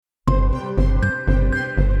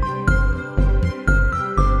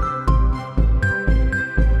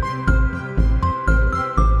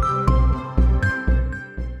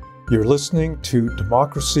You're listening to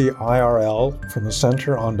Democracy IRL from the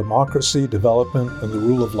Center on Democracy, Development, and the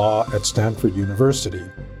Rule of Law at Stanford University.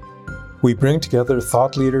 We bring together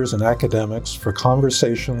thought leaders and academics for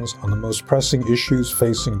conversations on the most pressing issues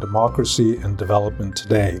facing democracy and development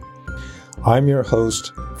today. I'm your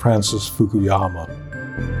host, Francis Fukuyama.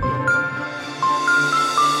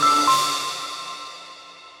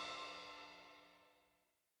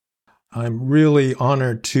 I'm really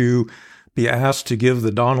honored to be asked to give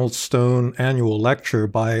the Donald Stone annual lecture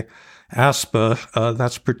by ASPA.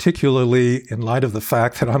 That's particularly in light of the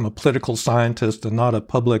fact that I'm a political scientist and not a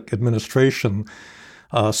public administration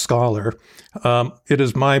scholar. It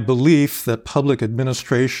is my belief that public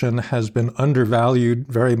administration has been undervalued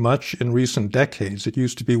very much in recent decades. It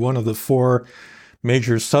used to be one of the four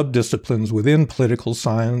major subdisciplines within political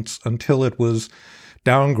science until it was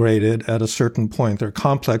downgraded at a certain point. There are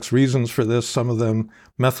complex reasons for this, some of them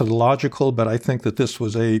methodological, but I think that this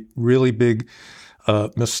was a really big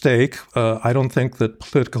mistake. I don't think that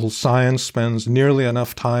political science spends nearly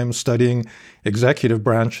enough time studying executive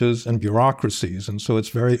branches and bureaucracies, and so it's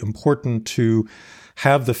very important to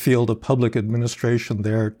have the field of public administration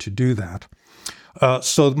there to do that.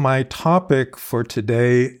 So my topic for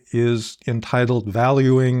today is entitled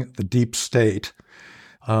Valuing the Deep State.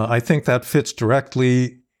 I think that fits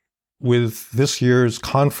directly with this year's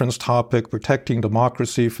conference topic, Protecting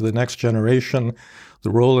Democracy for the Next Generation,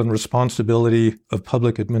 the Role and Responsibility of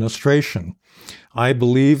Public Administration. I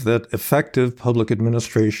believe that effective public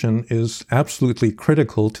administration is absolutely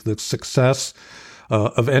critical to the success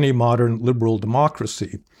of any modern liberal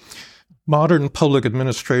democracy. Modern public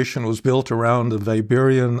administration was built around the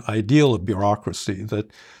Weberian ideal of bureaucracy,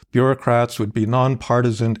 that bureaucrats would be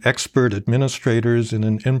nonpartisan expert administrators in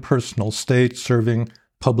an impersonal state serving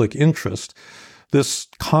public interest. This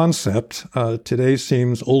concept today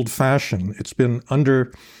seems old-fashioned. It's been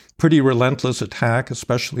under pretty relentless attack,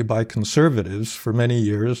 especially by conservatives, for many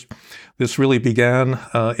years. This really began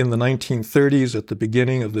in the 1930s at the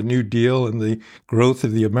beginning of the New Deal and the growth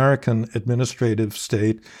of the American administrative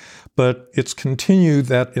state. But it's continued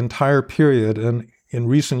that entire period and in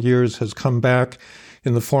recent years has come back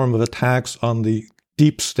in the form of attacks on the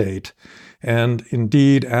deep state. And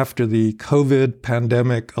indeed, after the COVID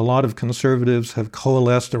pandemic, a lot of conservatives have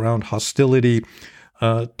coalesced around hostility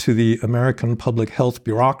to the American public health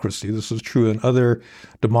bureaucracy. This is true in other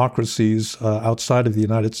democracies outside of the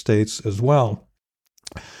United States as well.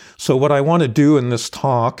 So what I want to do in this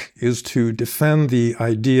talk is to defend the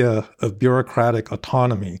idea of bureaucratic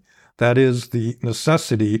autonomy. That is, the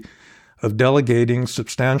necessity of delegating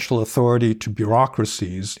substantial authority to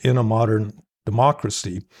bureaucracies in a modern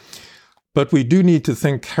democracy. But we do need to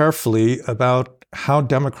think carefully about how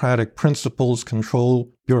democratic principles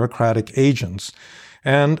control bureaucratic agents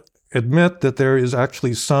and admit that there is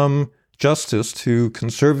actually some justice to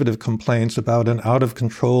conservative complaints about an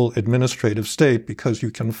out-of-control administrative state, because you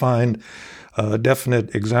can find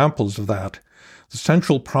definite examples of that. The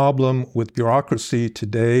central problem with bureaucracy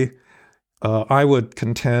today, I would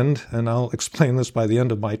contend, and I'll explain this by the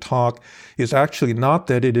end of my talk, is actually not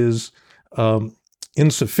that it is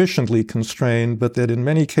insufficiently constrained, but that in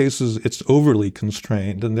many cases it's overly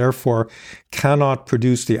constrained and therefore cannot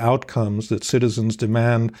produce the outcomes that citizens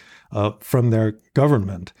demand from their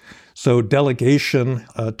government. So delegation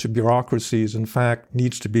to bureaucracies, in fact,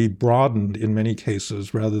 needs to be broadened in many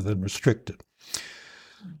cases rather than restricted.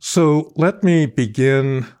 So let me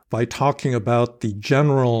begin by talking about the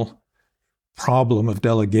general problem of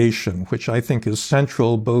delegation, which I think is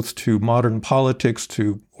central both to modern politics,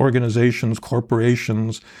 to organizations,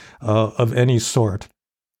 corporations of any sort.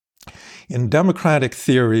 In democratic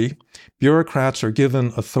theory, bureaucrats are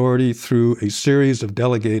given authority through a series of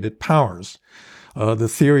delegated powers. The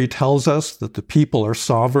theory tells us that the people are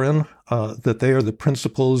sovereign, that they are the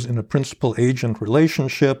principals in a principal-agent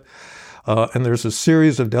relationship, and there's a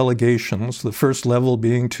series of delegations, the first level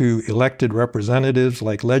being to elected representatives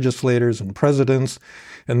like legislators and presidents,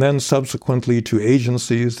 and then subsequently to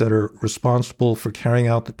agencies that are responsible for carrying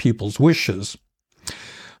out the people's wishes.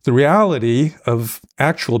 The reality of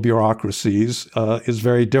actual bureaucracies is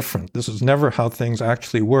very different. This is never how things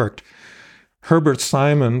actually worked. Herbert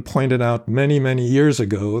Simon pointed out many, many years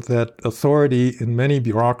ago that authority in many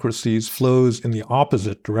bureaucracies flows in the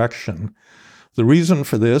opposite direction. The reason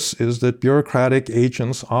for this is that bureaucratic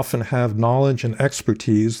agents often have knowledge and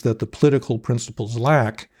expertise that the political principles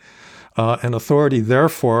lack, and authority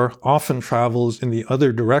therefore often travels in the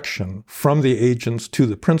other direction from the agents to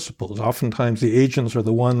the principles. Oftentimes the agents are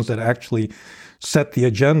the ones that actually set the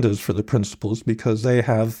agendas for the principles because they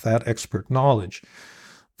have that expert knowledge.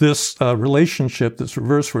 This relationship, this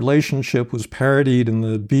reverse relationship, was parodied in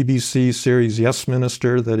the BBC series Yes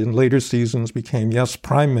Minister, that in later seasons became Yes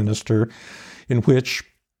Prime Minister, in which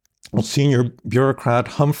senior bureaucrat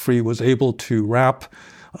Humphrey was able to wrap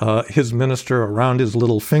his minister around his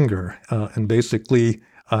little finger and basically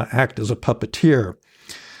act as a puppeteer.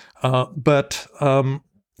 But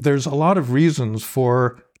there's a lot of reasons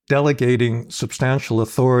for delegating substantial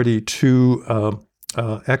authority to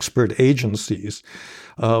expert agencies.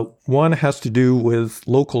 One has to do with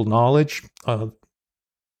local knowledge.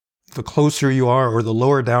 The closer you are or the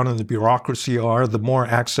lower down in the bureaucracy you are, the more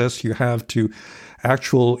access you have to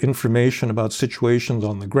actual information about situations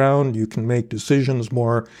on the ground. You can make decisions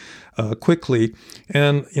more quickly.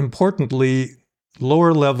 And importantly,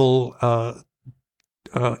 lower level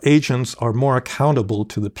agents are more accountable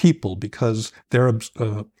to the people because their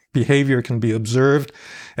behavior can be observed.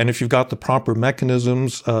 And if you've got the proper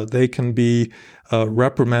mechanisms, they can be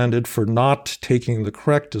reprimanded for not taking the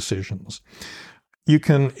correct decisions. You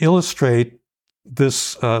can illustrate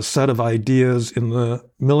this set of ideas in the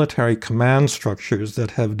military command structures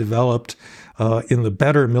that have developed in the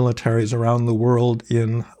better militaries around the world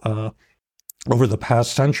over the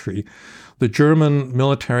past century. The German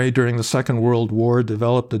military during the Second World War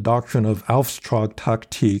developed a doctrine of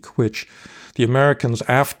Auftragtaktik, which the Americans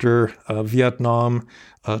after Vietnam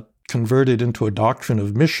converted into a doctrine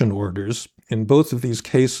of mission orders. In both of these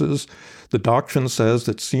cases, the doctrine says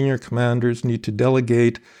that senior commanders need to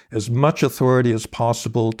delegate as much authority as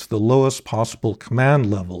possible to the lowest possible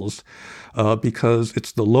command levels, because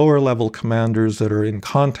it's the lower level commanders that are in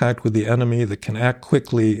contact with the enemy that can act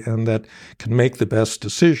quickly and that can make the best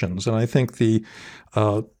decisions. And I think the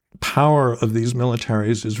power of these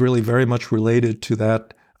militaries is really very much related to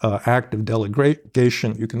that act of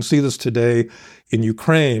delegation. You can see this today in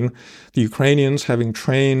Ukraine. The Ukrainians, having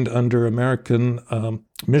trained under American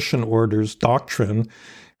mission orders doctrine,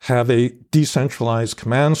 have a decentralized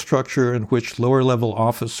command structure in which lower-level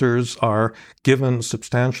officers are given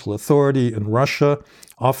substantial authority. In Russia,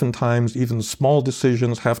 oftentimes even small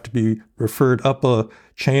decisions have to be referred up a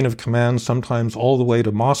chain of command, sometimes all the way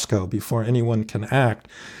to Moscow before anyone can act.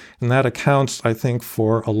 And that accounts, I think,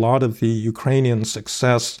 for a lot of the Ukrainian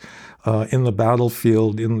success in the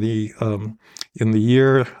battlefield in the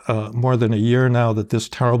year, more than a year now that this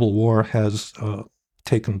terrible war has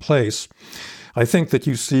taken place. I think that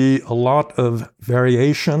you see a lot of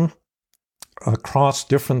variation across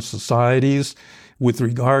different societies with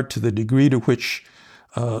regard to the degree to which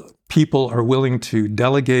people are willing to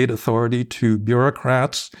delegate authority to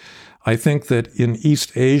bureaucrats. I think that in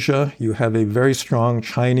East Asia, you have a very strong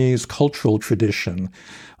Chinese cultural tradition.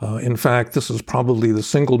 In fact, this is probably the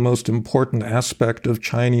single most important aspect of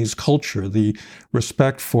Chinese culture, the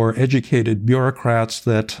respect for educated bureaucrats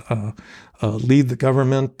that lead the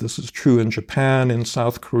government. This is true in Japan, in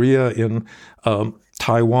South Korea, in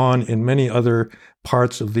Taiwan, in many other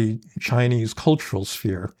parts of the Chinese cultural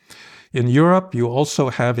sphere. In Europe, you also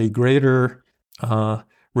have a greater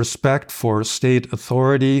respect for state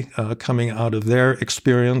authority coming out of their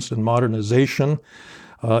experience in modernization.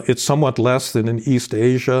 It's somewhat less than in East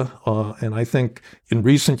Asia, and I think in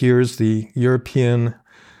recent years the European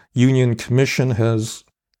Union Commission has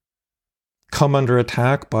come under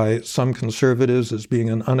attack by some conservatives as being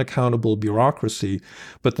an unaccountable bureaucracy,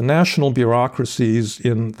 but the national bureaucracies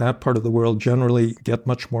in that part of the world generally get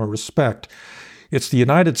much more respect. It's the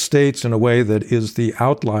United States, in a way, that is the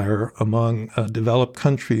outlier among developed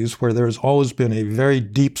countries where there's always been a very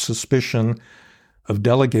deep suspicion of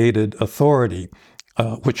delegated authority,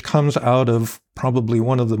 which comes out of probably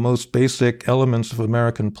one of the most basic elements of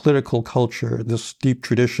American political culture, this deep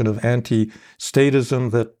tradition of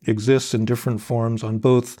anti-statism that exists in different forms on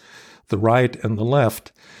both the right and the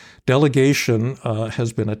left. Delegation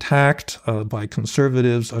has been attacked by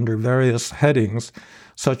conservatives under various headings,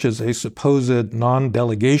 such as a supposed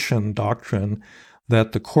non-delegation doctrine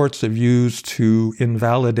that the courts have used to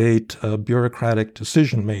invalidate bureaucratic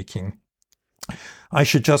decision-making. I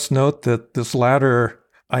should just note that this latter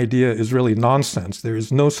idea is really nonsense. There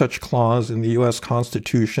is no such clause in the U.S.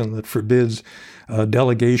 Constitution that forbids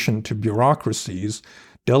delegation to bureaucracies.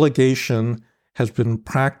 Delegation has been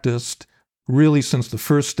practiced really since the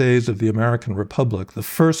first days of the American Republic. The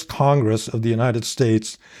first Congress of the United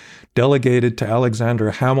States delegated to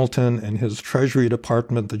Alexander Hamilton and his Treasury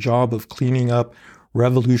Department the job of cleaning up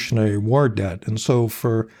Revolutionary War debt. And so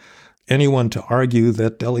for anyone to argue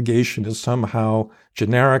that delegation is somehow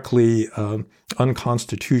generically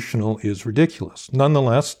unconstitutional is ridiculous.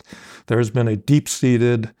 Nonetheless, there has been a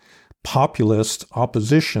deep-seated populist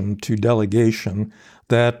opposition to delegation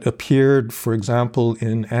that appeared, for example,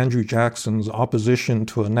 in Andrew Jackson's opposition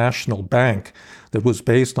to a national bank that was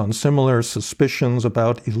based on similar suspicions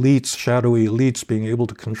about elites, shadowy elites, being able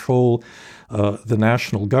to control the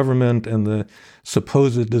national government and the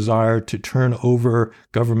supposed desire to turn over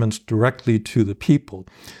governments directly to the people.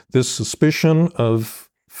 This suspicion of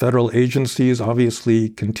federal agencies obviously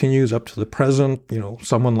continues up to the present.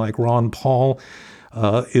 Someone like Ron Paul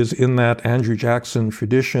is in that Andrew Jackson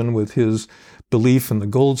tradition with his belief in the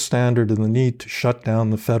gold standard and the need to shut down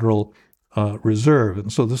the Federal Reserve.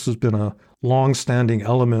 And so this has been a long-standing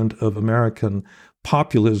element of American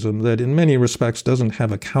populism that in many respects doesn't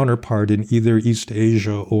have a counterpart in either East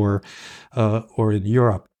Asia or in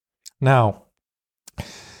Europe. Now,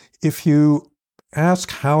 if you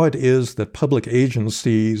ask how it is that public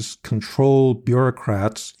agencies control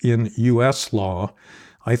bureaucrats in U.S. law,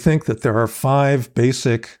 I think that there are 5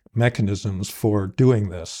 basic mechanisms for doing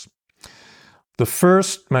this. The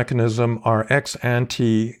first mechanism are ex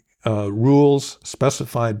ante rules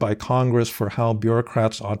specified by Congress for how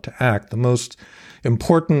bureaucrats ought to act. The most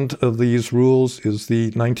important of these rules is the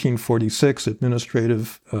 1946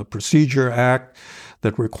 Administrative Procedure Act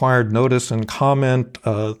that required notice and comment,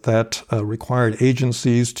 that required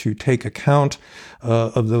agencies to take account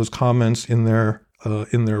of those comments in their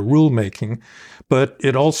rulemaking. But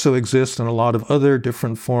it also exists in a lot of other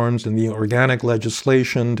different forms in the organic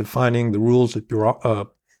legislation defining the rules that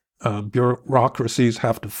bureaucracies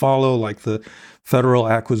have to follow, like the federal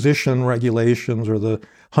acquisition regulations or the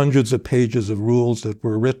hundreds of pages of rules that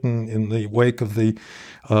were written in the wake of the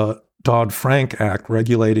Dodd-Frank Act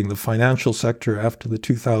regulating the financial sector after the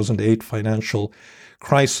 2008 financial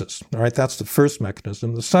crisis. All right, that's the first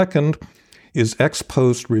mechanism. The second is ex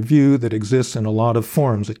post review that exists in a lot of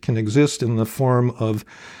forms. It can exist in the form of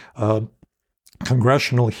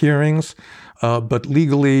congressional hearings, but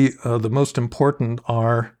legally the most important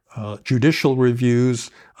are judicial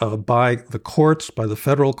reviews by the courts, by the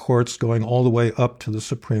federal courts, going all the way up to the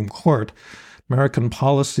Supreme Court. American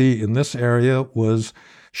policy in this area was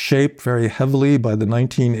shaped very heavily by the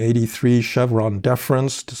 1983 Chevron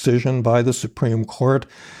deference decision by the Supreme Court,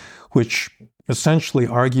 which essentially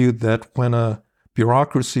argued that when a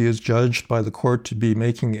bureaucracy is judged by the court to be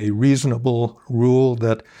making a reasonable rule,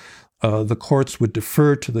 that the courts would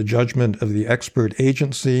defer to the judgment of the expert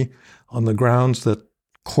agency on the grounds that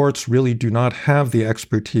courts really do not have the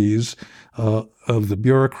expertise of the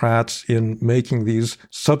bureaucrats in making these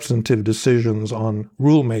substantive decisions on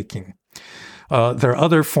rulemaking. There are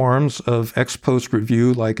other forms of ex post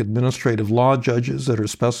review, like administrative law judges that are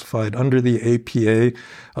specified under the APA.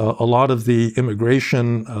 A lot of the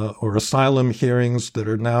immigration or asylum hearings that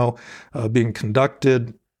are now being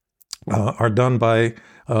conducted are done by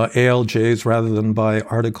ALJs rather than by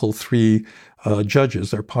Article 3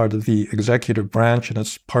 judges. They're part of the executive branch, and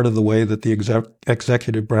it's part of the way that the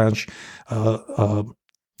executive branch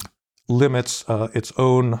limits its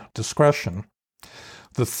own discretion.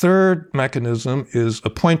 The third mechanism is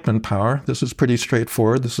appointment power. This is pretty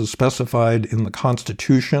straightforward. This is specified in the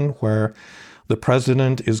Constitution, where the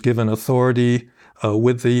president is given authority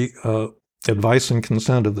with the advice and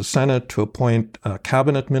consent of the Senate to appoint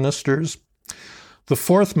cabinet ministers. The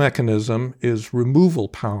fourth mechanism is removal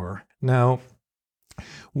power. Now,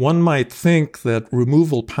 one might think that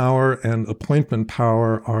removal power and appointment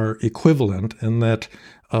power are equivalent, and that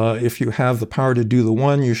if you have the power to do the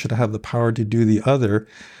one, you should have the power to do the other.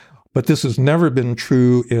 But this has never been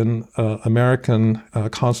true in American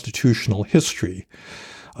constitutional history.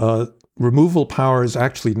 Removal power is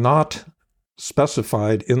actually not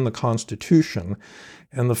specified in the Constitution,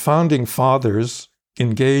 and the Founding Fathers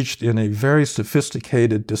engaged in a very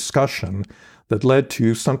sophisticated discussion that led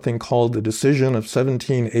to something called the Decision of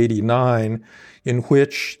 1789, in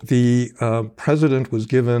which the president was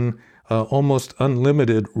given almost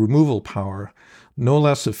unlimited removal power. No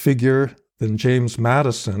less a figure than James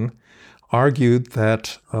Madison argued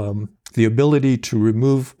that the ability to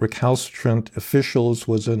remove recalcitrant officials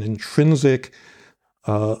was an intrinsic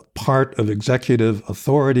part of executive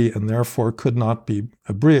authority and therefore could not be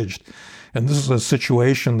abridged. And this is a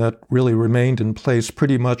situation that really remained in place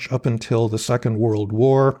pretty much up until the Second World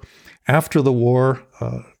War. After the war,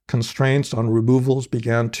 constraints on removals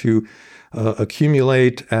began to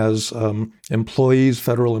accumulate as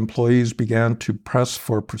federal employees began to press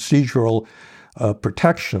for procedural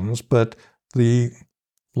protections, but the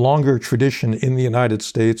longer tradition in the United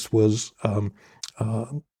States was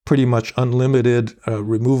pretty much unlimited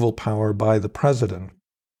removal power by the president.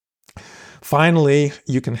 Finally,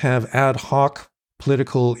 you can have ad hoc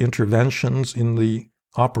political interventions in the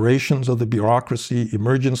operations of the bureaucracy,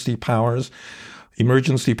 emergency powers.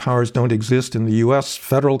 Emergency powers don't exist in the U.S.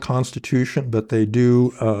 federal constitution, but they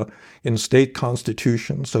do in state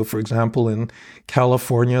constitutions. So, for example, in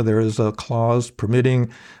California, there is a clause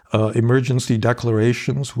permitting emergency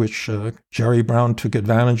declarations, which Jerry Brown took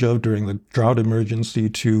advantage of during the drought emergency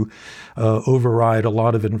to override a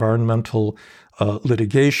lot of environmental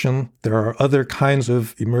litigation. There are other kinds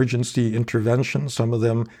of emergency interventions, some of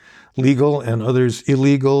them legal and others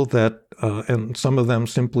illegal, and some of them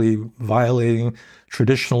simply violating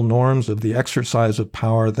traditional norms of the exercise of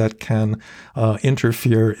power that can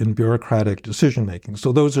interfere in bureaucratic decision-making.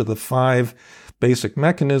 So those are the 5 basic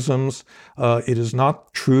mechanisms. It is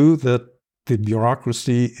not true that the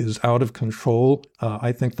bureaucracy is out of control.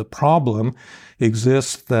 I think the problem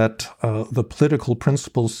exists that the political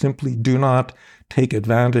principles simply do not take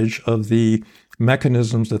advantage of the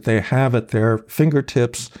mechanisms that they have at their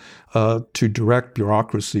fingertips to direct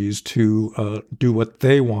bureaucracies to do what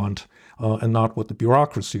they want and not what the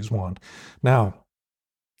bureaucracies want. Now,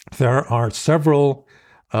 there are several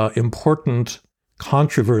important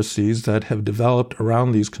controversies that have developed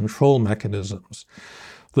around these control mechanisms.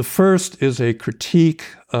 The first is a critique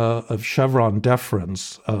of Chevron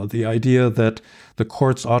deference, the idea that the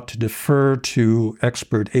courts ought to defer to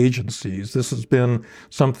expert agencies. This has been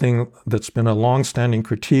something that's been a longstanding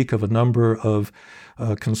critique of a number of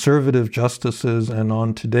conservative justices, and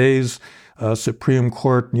on today's Supreme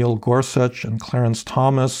Court, Neil Gorsuch and Clarence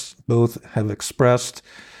Thomas both have expressed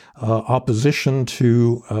opposition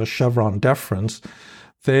to Chevron deference.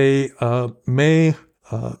 They may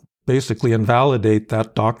basically invalidate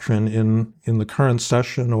that doctrine in the current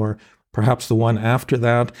session or perhaps the one after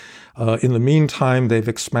that. In the meantime, they've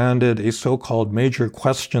expanded a so-called major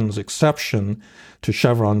questions exception to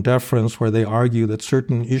Chevron deference, where they argue that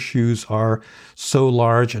certain issues are so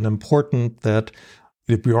large and important that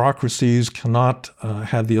the bureaucracies cannot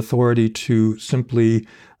have the authority to simply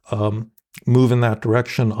move in that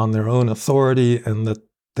direction on their own authority, and that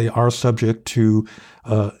they are subject to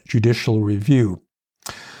judicial review.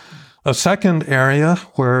 A second area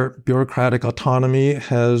where bureaucratic autonomy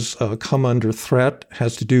has come under threat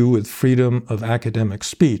has to do with freedom of academic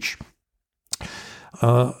speech.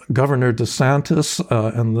 Governor DeSantis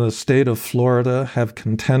and the state of Florida have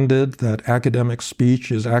contended that academic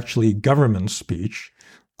speech is actually government speech,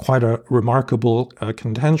 quite a remarkable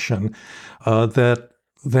contention that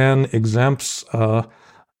then exempts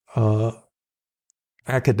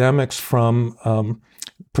academics from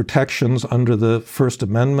protections under the First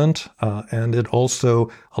Amendment, and it also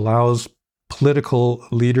allows political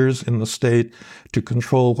leaders in the state to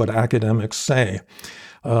control what academics say.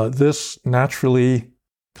 This naturally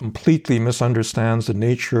completely misunderstands the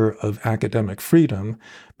nature of academic freedom,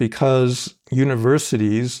 because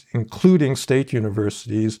universities, including state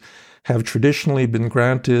universities, have traditionally been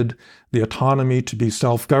granted the autonomy to be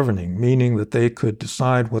self-governing, meaning that they could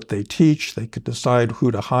decide what they teach, they could decide who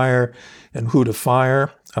to hire and who to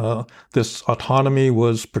fire. This autonomy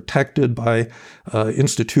was protected by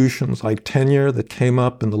institutions like tenure that came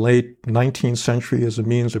up in the late 19th century as a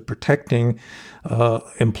means of protecting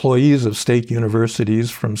employees of state universities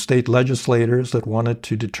from state legislators that wanted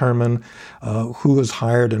to determine who was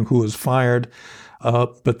hired and who was fired.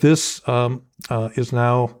 But this is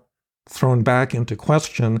now thrown back into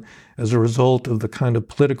question as a result of the kind of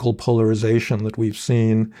political polarization that we've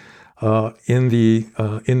seen in the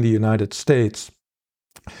United States.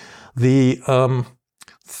 The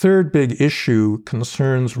third big issue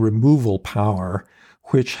concerns removal power,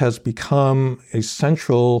 which has become a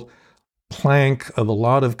central plank of a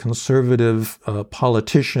lot of conservative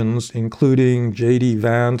politicians, including J.D.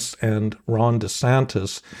 Vance and Ron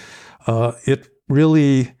DeSantis. It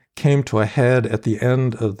really came to a head at the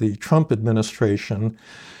end of the Trump administration,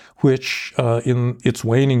 which in its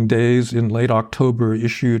waning days in late October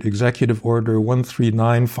issued Executive Order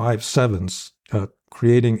 13957,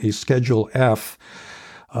 creating a Schedule F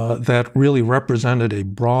that really represented a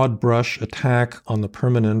broad brush attack on the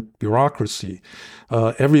permanent bureaucracy.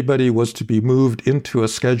 Everybody was to be moved into a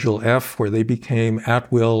Schedule F where they became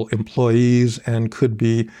at-will employees and could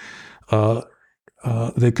be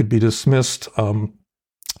dismissed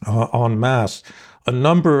en masse. A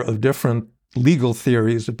number of different legal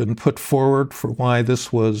theories have been put forward for why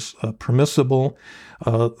this was permissible.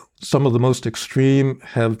 Some of the most extreme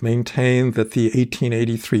have maintained that the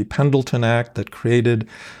 1883 Pendleton Act that created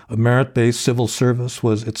a merit-based civil service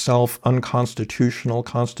was itself unconstitutional,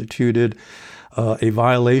 constituted a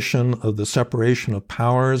violation of the separation of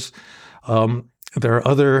powers. There are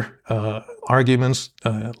other arguments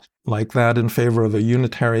like that in favor of a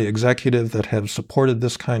unitary executive that have supported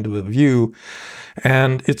this kind of a view.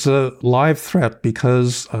 And it's a live threat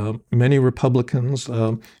because many Republicans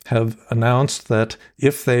have announced that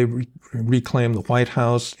if they reclaim the White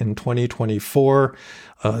House in 2024,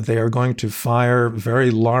 they are going to fire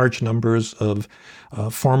very large numbers of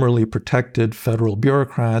formerly protected federal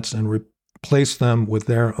bureaucrats and replace them with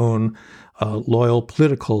their own loyal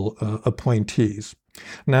political appointees.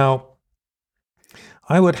 Now,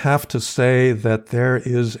 I would have to say that there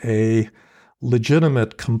is a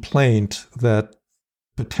legitimate complaint that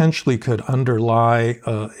potentially could underlie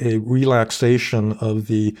a relaxation of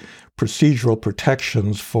the procedural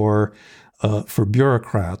protections for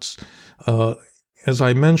bureaucrats. As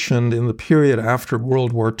I mentioned, in the period after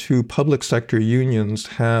World War II, public sector unions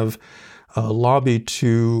have lobbied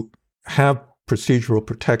to have procedural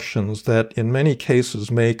protections that in many cases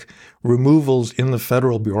make removals in the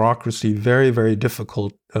federal bureaucracy very, very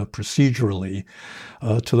difficult procedurally,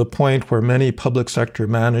 to the point where many public sector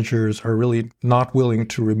managers are really not willing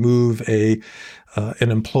to remove an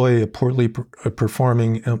employee, a poorly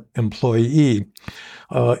performing employee.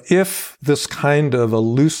 If this kind of a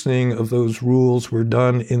loosening of those rules were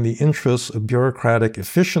done in the interests of bureaucratic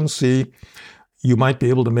efficiency, you might be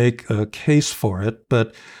able to make a case for it,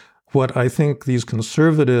 but what I think these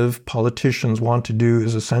conservative politicians want to do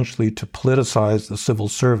is essentially to politicize the civil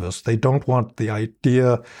service. They don't like the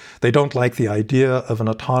idea of an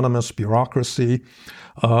autonomous bureaucracy,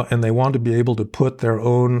 and they want to be able to put their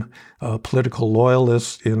own political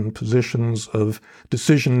loyalists in positions of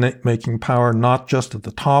decision-making power, not just at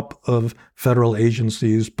the top of federal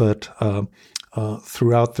agencies, but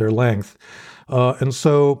throughout their length. And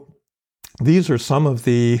so these are some of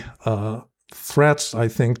the threats, I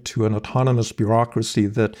think, to an autonomous bureaucracy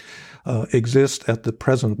that exist at the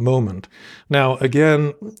present moment. Now,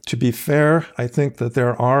 again, to be fair, I think that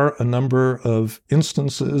there are a number of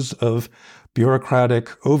instances of bureaucratic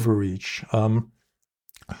overreach.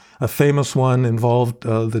 A famous one involved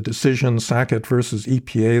the decision Sackett versus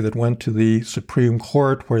EPA that went to the Supreme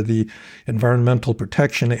Court, where the Environmental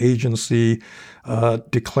Protection Agency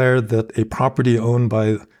declared that a property owned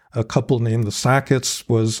by a couple named the Sacketts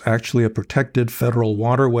was actually a protected federal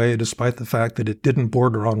waterway, despite the fact that it didn't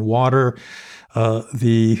border on water.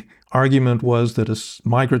 The argument was that a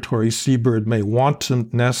migratory seabird may want to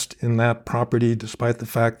nest in that property, despite the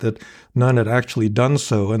fact that none had actually done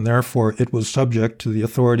so, and therefore it was subject to the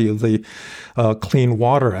authority of the Clean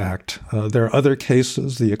Water Act. There are other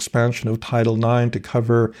cases, the expansion of Title IX to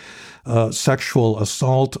cover sexual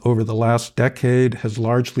assault over the last decade has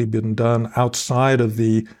largely been done outside of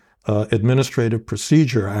the Administrative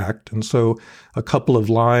Procedure Act. And so a couple of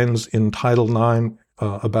lines in Title IX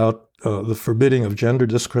about the forbidding of gender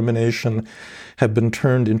discrimination have been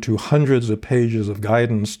turned into hundreds of pages of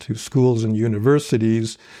guidance to schools and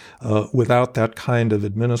universities without that kind of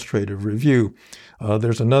administrative review.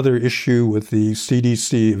 There's another issue with the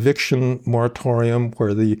CDC eviction moratorium,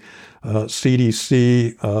 where the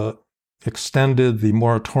CDC extended the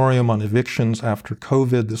moratorium on evictions after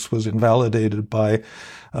COVID. This was invalidated by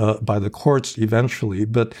the courts eventually.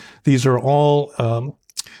 But these are all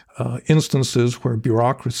instances where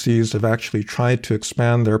bureaucracies have actually tried to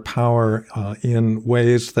expand their power in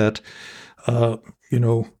ways that,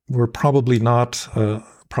 were probably not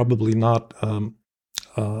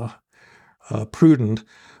prudent.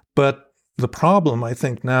 But the problem, I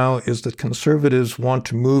think, now is that conservatives want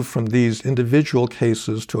to move from these individual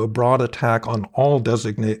cases to a broad attack on all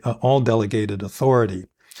delegated authority.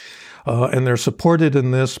 And they're supported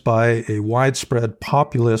in this by a widespread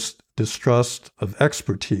populist distrust of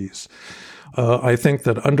expertise. I think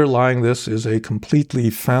that underlying this is a completely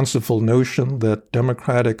fanciful notion that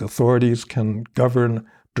democratic authorities can govern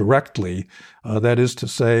directly. That is to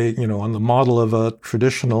say, on the model of a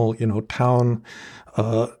traditional,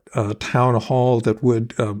 town hall that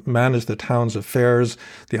would manage the town's affairs.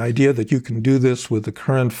 The idea that you can do this with the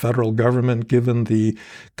current federal government, given the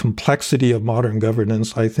complexity of modern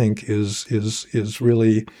governance, I think is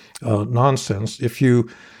really nonsense. If you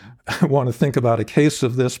want to think about a case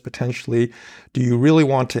of this potentially, do you really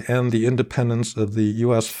want to end the independence of the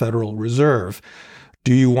U.S. Federal Reserve?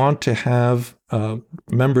 Do you want to have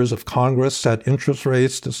members of Congress set interest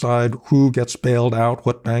rates, decide who gets bailed out,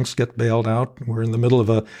 what banks get bailed out? We're in the middle of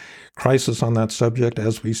a crisis on that subject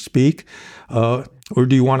as we speak. Or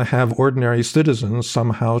do you want to have ordinary citizens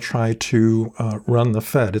somehow try to run the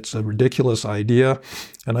Fed? It's a ridiculous idea.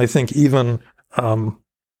 And I think even the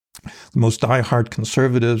most diehard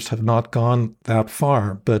conservatives have not gone that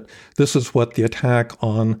far. But this is what the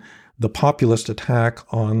populist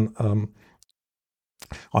attack on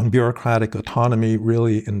on bureaucratic autonomy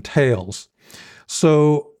really entails.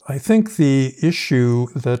 So I think the issue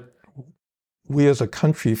that we as a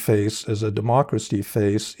country face, as a democracy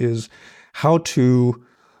face, is how to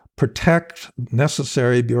protect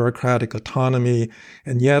necessary bureaucratic autonomy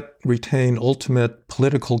and yet retain ultimate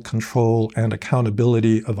political control and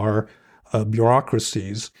accountability of our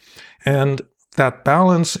bureaucracies. And that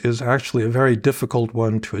balance is actually a very difficult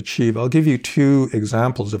one to achieve. I'll give you two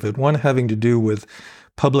examples of it, one having to do with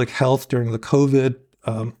public health during the COVID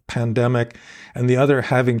pandemic, and the other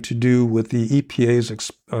having to do with the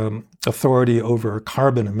EPA's authority over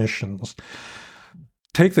carbon emissions.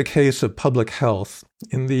 Take the case of public health.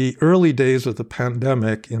 In the early days of the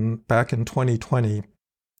pandemic, back in 2020,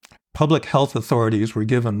 public health authorities were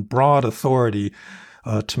given broad authority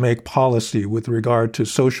to make policy with regard to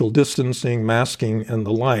social distancing, masking, and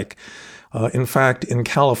the like. In fact, in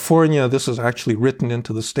California, this is actually written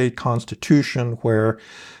into the state constitution, where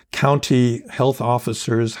county health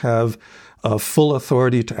officers have full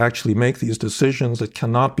authority to actually make these decisions that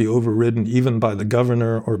cannot be overridden even by the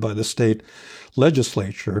governor or by the state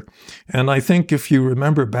legislature. And I think if you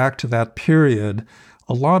remember back to that period,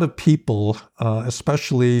 a lot of people,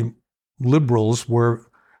 especially liberals,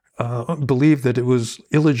 believed that it was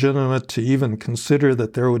illegitimate to even consider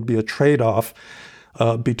that there would be a trade-off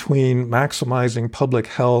between maximizing public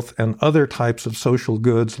health and other types of social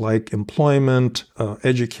goods like employment,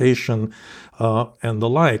 education, and the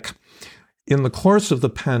like. In the course of the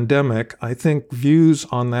pandemic, I think views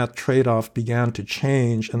on that trade-off began to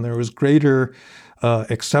change, and there was greater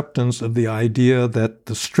acceptance of the idea that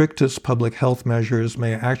the strictest public health measures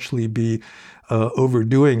may actually be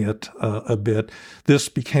overdoing it a bit. This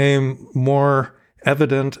became more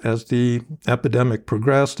evident as the epidemic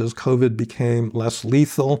progressed, as COVID became less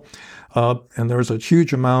lethal. And there was a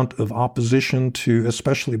huge amount of opposition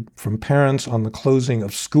especially from parents, on the closing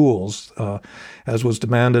of schools, as was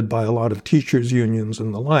demanded by a lot of teachers' unions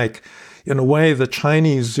and the like. In a way, the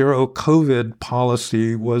Chinese zero COVID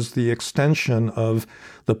policy was the extension of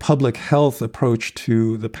the public health approach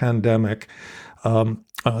to the pandemic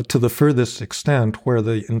to the furthest extent, where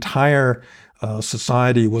the entire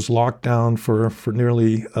society was locked down for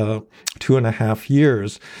nearly 2.5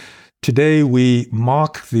 years. Today, we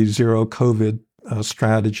mock the zero COVID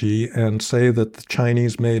strategy and say that the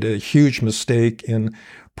Chinese made a huge mistake in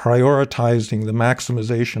prioritizing the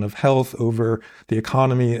maximization of health over the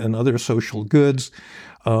economy and other social goods.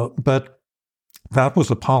 But that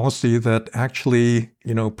was a policy that actually,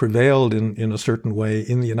 prevailed in a certain way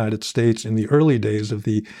in the United States in the early days of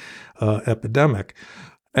the epidemic.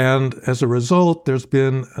 And as a result, there's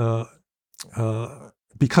been,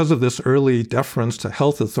 because of this early deference to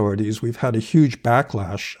health authorities, we've had a huge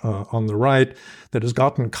backlash on the right that has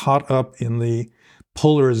gotten caught up in the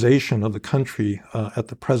polarization of the country at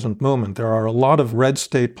the present moment. There are a lot of red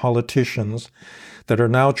state politicians that are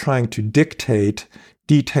now trying to dictate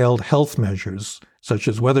detailed health measures, such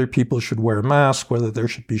as whether people should wear masks, whether there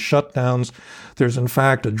should be shutdowns. There's, in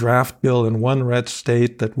fact, a draft bill in one red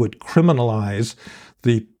state that would criminalize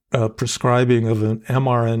the prescribing of an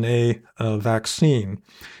mRNA vaccine.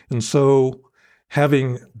 And so,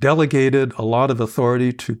 having delegated a lot of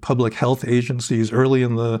authority to public health agencies early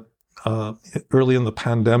in the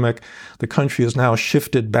pandemic, the country has now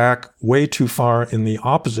shifted back way too far in the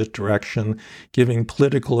opposite direction, giving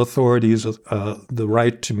political authorities the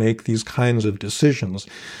right to make these kinds of decisions.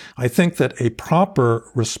 I think that a proper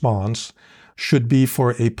response should be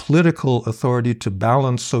for a political authority to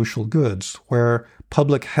balance social goods, where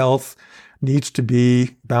public health needs to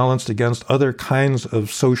be balanced against other kinds of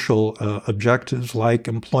social objectives like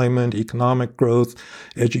employment, economic growth,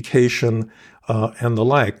 education, and the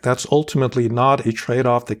like. That's ultimately not a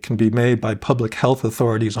trade-off that can be made by public health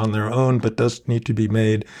authorities on their own, but does need to be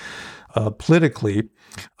made politically.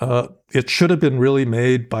 It should have been really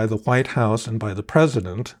made by the White House and by the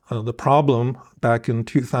president. The problem back in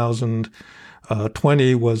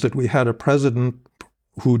 2020 was that we had a president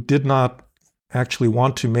who did not actually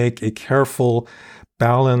want to make a careful,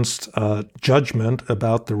 balanced judgment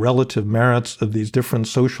about the relative merits of these different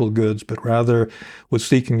social goods, but rather was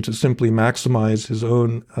seeking to simply maximize his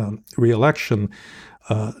own reelection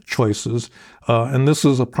choices. And this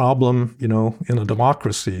is a problem, in a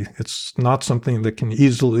democracy. It's not something that can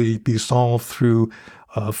easily be solved through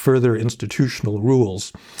further institutional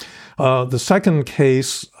rules. The second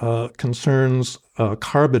case concerns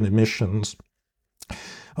carbon emissions.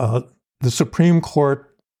 The Supreme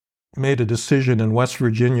Court made a decision in West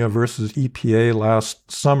Virginia versus EPA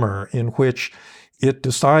last summer in which it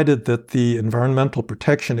decided that the Environmental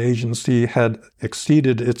Protection Agency had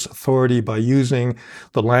exceeded its authority by using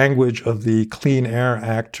the language of the Clean Air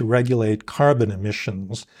Act to regulate carbon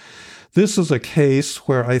emissions. This is a case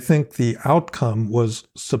where I think the outcome was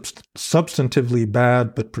substantively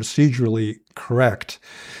bad but procedurally correct.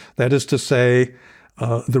 That is to say,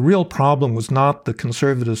 the real problem was not the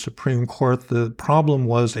conservative Supreme Court. The problem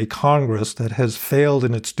was a Congress that has failed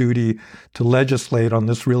in its duty to legislate on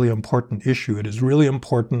this really important issue. It is really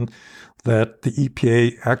important that the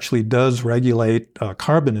EPA actually does regulate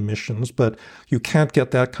carbon emissions, but you can't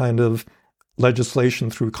get that kind of legislation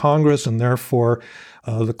through Congress, and therefore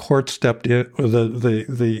the court stepped in, or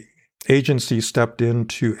the agency stepped in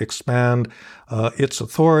to expand its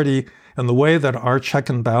authority. And the way that our check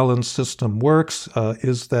and balance system works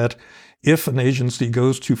is that if an agency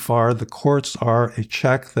goes too far, the courts are a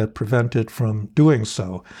check that prevent it from doing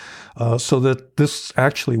so. So that this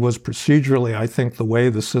actually was procedurally, I think, the way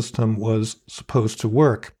the system was supposed to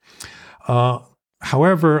work.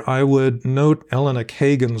 However, I would note Elena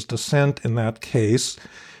Kagan's dissent in that case,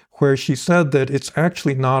 where she said that it's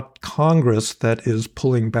actually not Congress that is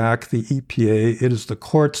pulling back the EPA. It is the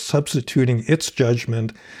court substituting its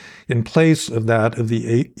judgment in place of that of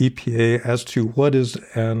the EPA as to what is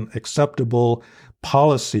an acceptable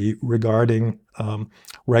policy regarding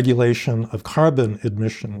regulation of carbon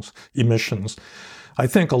emissions. I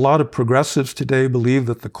think a lot of progressives today believe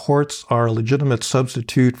that the courts are a legitimate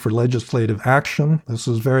substitute for legislative action. This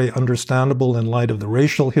is very understandable in light of the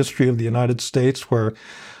racial history of the United States, where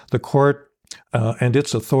the court and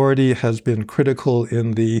its authority has been critical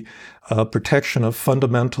in the protection of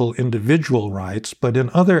fundamental individual rights. But in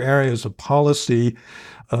other areas of policy,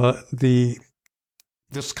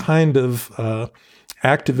 this kind of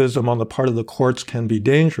activism on the part of the courts can be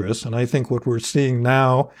dangerous. And I think what we're seeing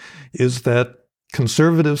now is that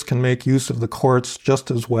conservatives can make use of the courts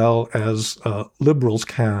just as well as liberals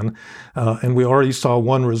can. And we already saw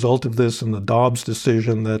one result of this in the Dobbs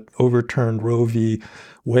decision that overturned Roe v.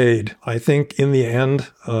 Wade. I think in the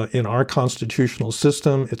end, in our constitutional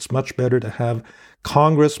system, it's much better to have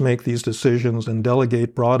Congress make these decisions and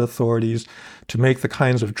delegate broad authorities to make the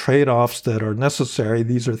kinds of trade-offs that are necessary.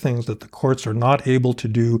 These are things that the courts are not able to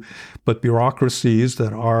do, but bureaucracies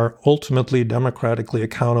that are ultimately democratically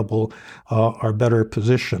accountable are better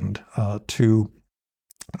positioned to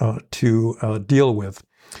deal with.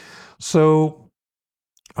 So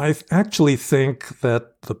I actually think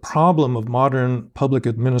that the problem of modern public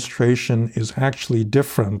administration is actually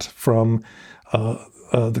different from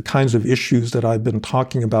the kinds of issues that I've been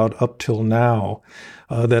talking about up till now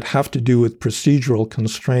that have to do with procedural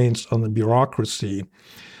constraints on the bureaucracy.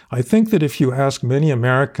 I think that if you ask many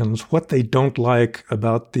Americans what they don't like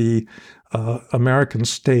about the American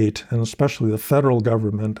state, and especially the federal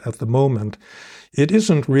government at the moment, it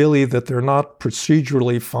isn't really that they're not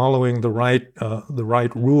procedurally following the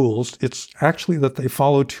right rules. It's actually that they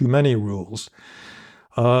follow too many rules,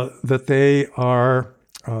 that they are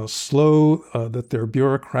slow, that they're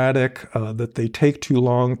bureaucratic, that they take too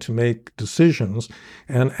long to make decisions.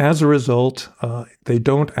 And as a result, they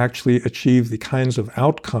don't actually achieve the kinds of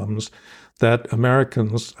outcomes that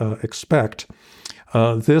Americans expect.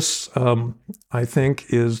 This, I think,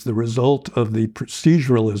 is the result of the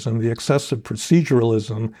proceduralism, the excessive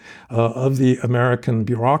proceduralism of the American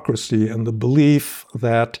bureaucracy, and the belief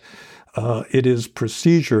that it is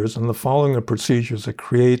procedures and the following of procedures that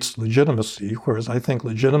creates legitimacy, whereas I think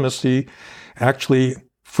legitimacy actually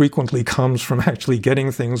frequently comes from actually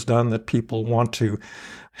getting things done that people want to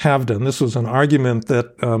have done. This was an argument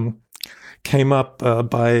that came up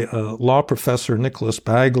by law professor Nicholas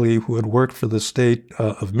Bagley, who had worked for the state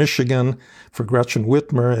of Michigan for Gretchen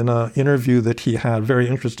Whitmer, in an interview that he had, very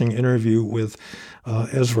interesting interview with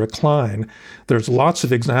Ezra Klein. There's lots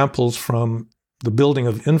of examples from the building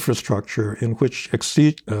of infrastructure in which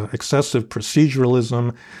excessive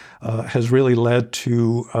proceduralism has really led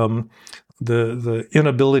to the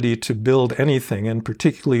inability to build anything, and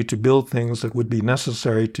particularly to build things that would be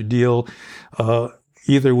necessary to deal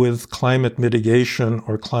either with climate mitigation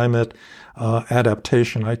or climate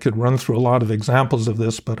adaptation. I could run through a lot of examples of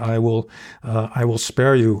this, but I will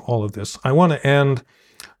spare you all of this. I want to end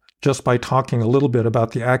just by talking a little bit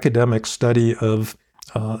about the academic study of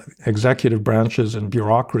executive branches and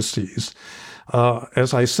bureaucracies.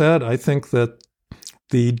 As I said, I think that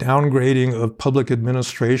the downgrading of public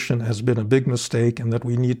administration has been a big mistake, and that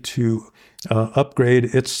we need to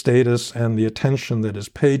upgrade its status and the attention that is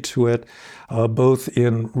paid to it, both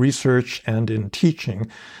in research and in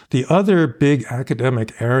teaching. The other big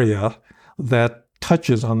academic area that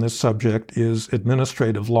touches on this subject is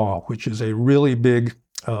administrative law, which is a really big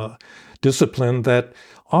discipline that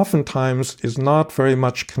oftentimes is not very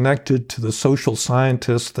much connected to the social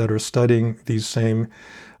scientists that are studying these same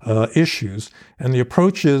issues. And the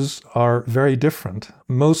approaches are very different.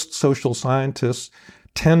 Most social scientists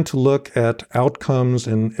tend to look at outcomes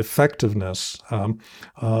and effectiveness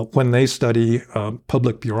when they study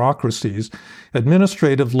public bureaucracies.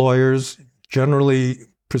 Administrative lawyers generally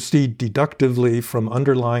proceed deductively from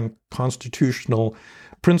underlying constitutional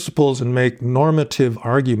principles and make normative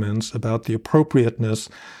arguments about the appropriateness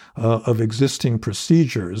of existing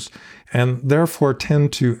procedures, and therefore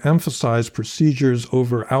tend to emphasize procedures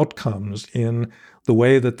over outcomes in the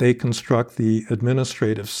way that they construct the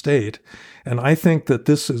administrative state. And I think that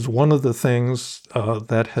this is one of the things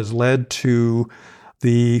that has led to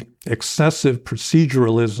the excessive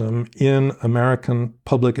proceduralism in American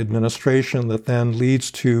public administration that then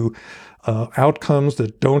leads to outcomes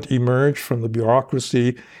that don't emerge from the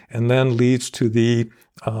bureaucracy and then leads to the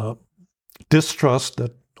distrust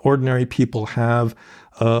that ordinary people have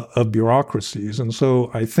of bureaucracies. And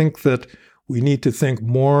so I think that we need to think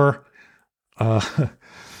more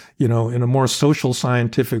in a more social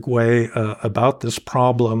scientific way about this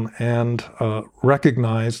problem and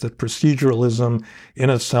recognize that proceduralism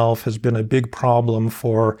in itself has been a big problem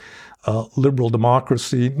for liberal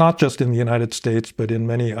democracy, not just in the United States, but in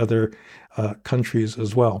many other countries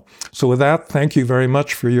as well. So with that, thank you very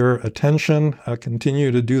much for your attention.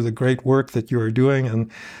 Continue to do the great work that you are doing,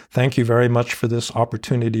 and thank you very much for this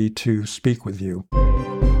opportunity to speak with you.